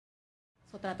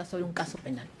Se trata sobre un caso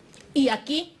penal. Y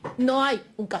aquí no hay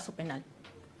un caso penal.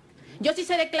 Yo sí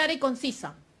seré clara y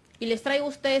concisa y les traigo a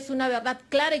ustedes una verdad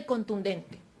clara y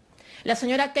contundente. La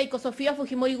señora Keiko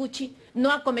Fujimori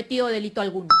no ha cometido delito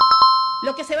alguno.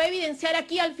 Lo que se va a evidenciar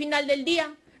aquí al final del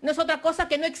día no es otra cosa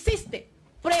que no existe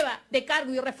prueba de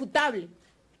cargo irrefutable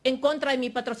en contra de mi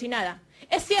patrocinada.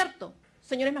 Es cierto,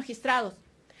 señores magistrados,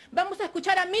 vamos a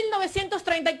escuchar a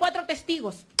 1934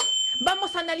 testigos.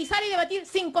 Vamos a analizar y debatir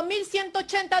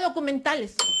 5.180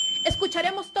 documentales.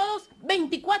 Escucharemos todos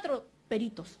 24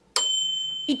 peritos.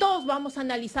 Y todos vamos a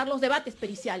analizar los debates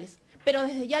periciales. Pero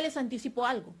desde ya les anticipo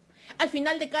algo. Al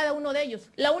final de cada uno de ellos,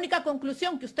 la única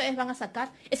conclusión que ustedes van a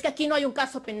sacar es que aquí no hay un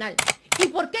caso penal. ¿Y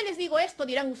por qué les digo esto?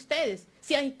 Dirán ustedes,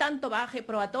 si hay tanto bagaje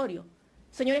probatorio.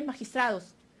 Señores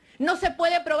magistrados, no se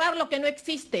puede probar lo que no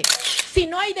existe. Si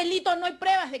no hay delito, no hay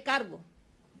pruebas de cargo.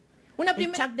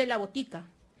 El chat de la botica.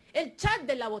 El chat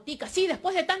de la botica. Sí,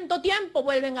 después de tanto tiempo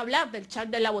vuelven a hablar del chat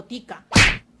de la botica.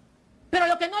 Pero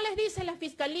lo que no les dice la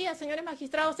Fiscalía, señores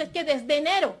magistrados, es que desde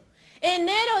enero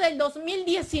del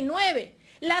 2019,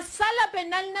 la Sala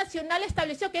Penal Nacional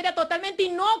estableció que era totalmente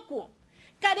inocuo,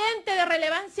 carente de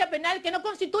relevancia penal, que no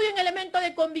constituye un elemento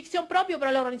de convicción propio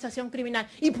para la organización criminal.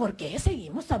 ¿Y por qué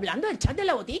seguimos hablando del chat de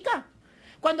la botica?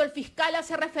 Cuando el fiscal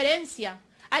hace referencia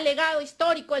al legado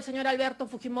histórico del señor Alberto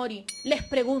Fujimori, les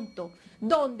pregunto,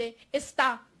 ¿dónde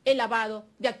está el lavado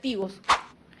de activos?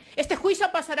 Este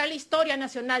juicio pasará a la historia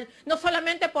nacional, no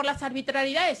solamente por las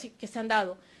arbitrariedades que se han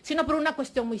dado, sino por una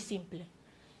cuestión muy simple.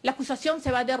 La acusación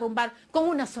se va a derrumbar con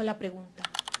una sola pregunta.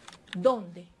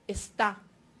 ¿Dónde está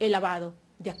el lavado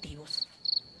de activos?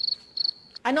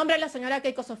 A nombre de la señora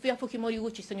Keiko Fujimori,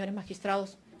 señores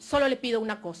magistrados, solo le pido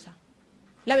una cosa.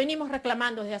 La venimos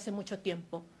reclamando desde hace mucho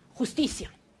tiempo.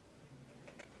 Justicia.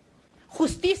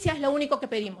 Justicia es lo único que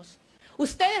pedimos.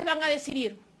 Ustedes van a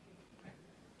decidir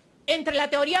entre la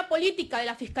teoría política de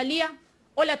la Fiscalía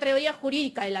o la teoría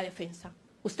jurídica de la defensa.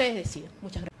 Ustedes deciden.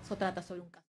 Muchas gracias. Eso trata sobre un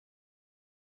caso.